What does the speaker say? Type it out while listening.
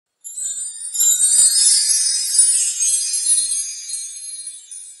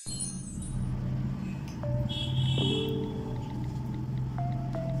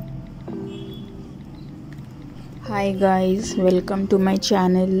Hi guys, welcome to my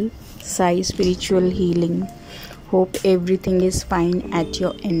channel Sai Spiritual Healing. Hope everything is fine at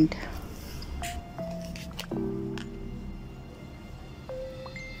your end.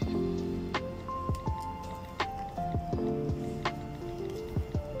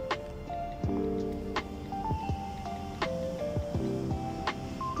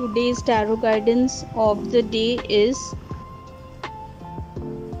 Today's tarot guidance of the day is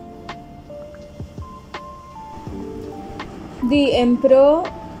the Emperor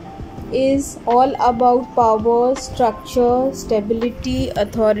is all about power, structure, stability,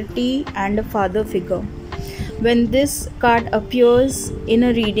 authority, and a father figure. When this card appears in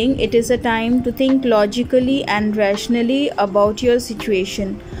a reading, it is a time to think logically and rationally about your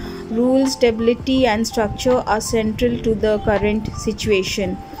situation. Rules, stability, and structure are central to the current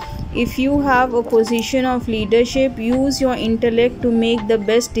situation. If you have a position of leadership, use your intellect to make the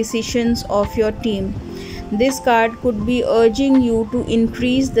best decisions of your team. This card could be urging you to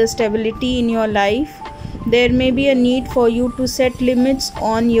increase the stability in your life. There may be a need for you to set limits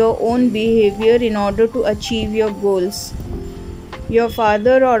on your own behavior in order to achieve your goals. Your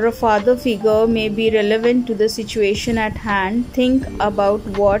father or a father figure may be relevant to the situation at hand. Think about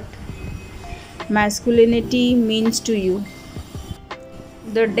what masculinity means to you.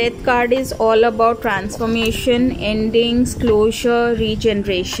 The Death card is all about transformation, endings, closure,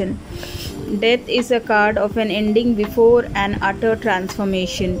 regeneration. Death is a card of an ending before an utter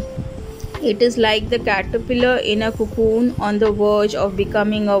transformation. It is like the caterpillar in a cocoon on the verge of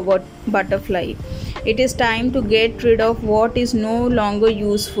becoming a butterfly. It is time to get rid of what is no longer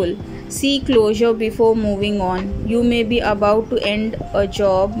useful. Seek closure before moving on. You may be about to end a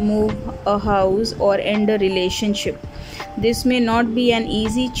job, move a house, or end a relationship. This may not be an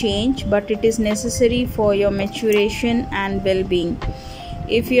easy change, but it is necessary for your maturation and well-being.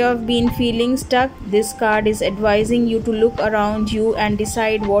 If you have been feeling stuck, this card is advising you to look around you and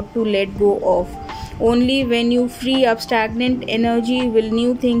decide what to let go of. Only when you free up stagnant energy will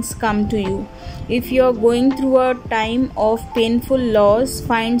new things come to you. If you are going through a time of painful loss,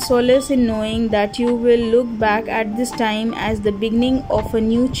 find solace in knowing that you will look back at this time as the beginning of a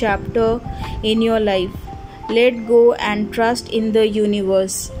new chapter in your life. Let go and trust in the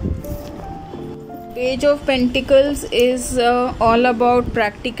universe. Page of Pentacles is all about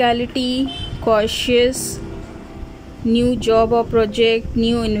practicality, cautious, new job or project,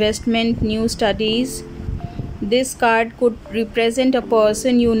 new investment, new studies. This card could represent a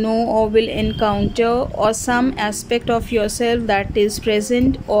person you know or will encounter, or some aspect of yourself that is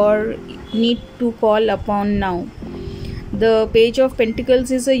present or need to call upon now. The Page of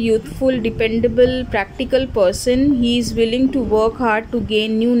Pentacles is a youthful, dependable, practical person. He is willing to work hard to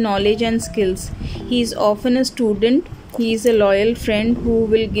gain new knowledge and skills. He is often a student. He is a loyal friend who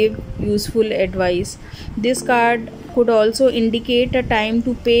will give useful advice. This card could also indicate a time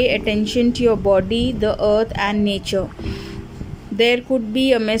to pay attention to your body, the earth, and nature. There could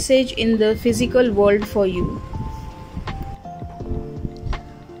be a message in the physical world for you.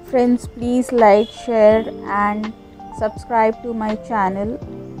 Friends, please like, share, and subscribe to my channel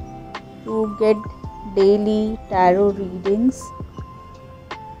to get daily tarot readings.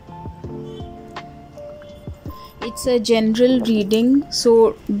 It's a general reading,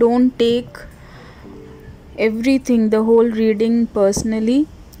 so don't take everything, the whole reading, personally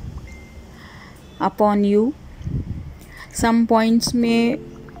upon you. Some points may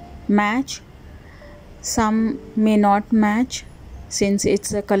match, some may not match, since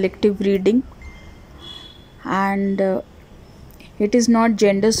it's a collective reading. And it is not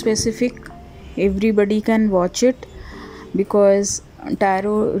gender specific. Everybody can watch it, because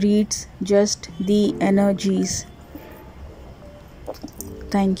tarot reads just the energies.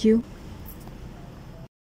 Thank you.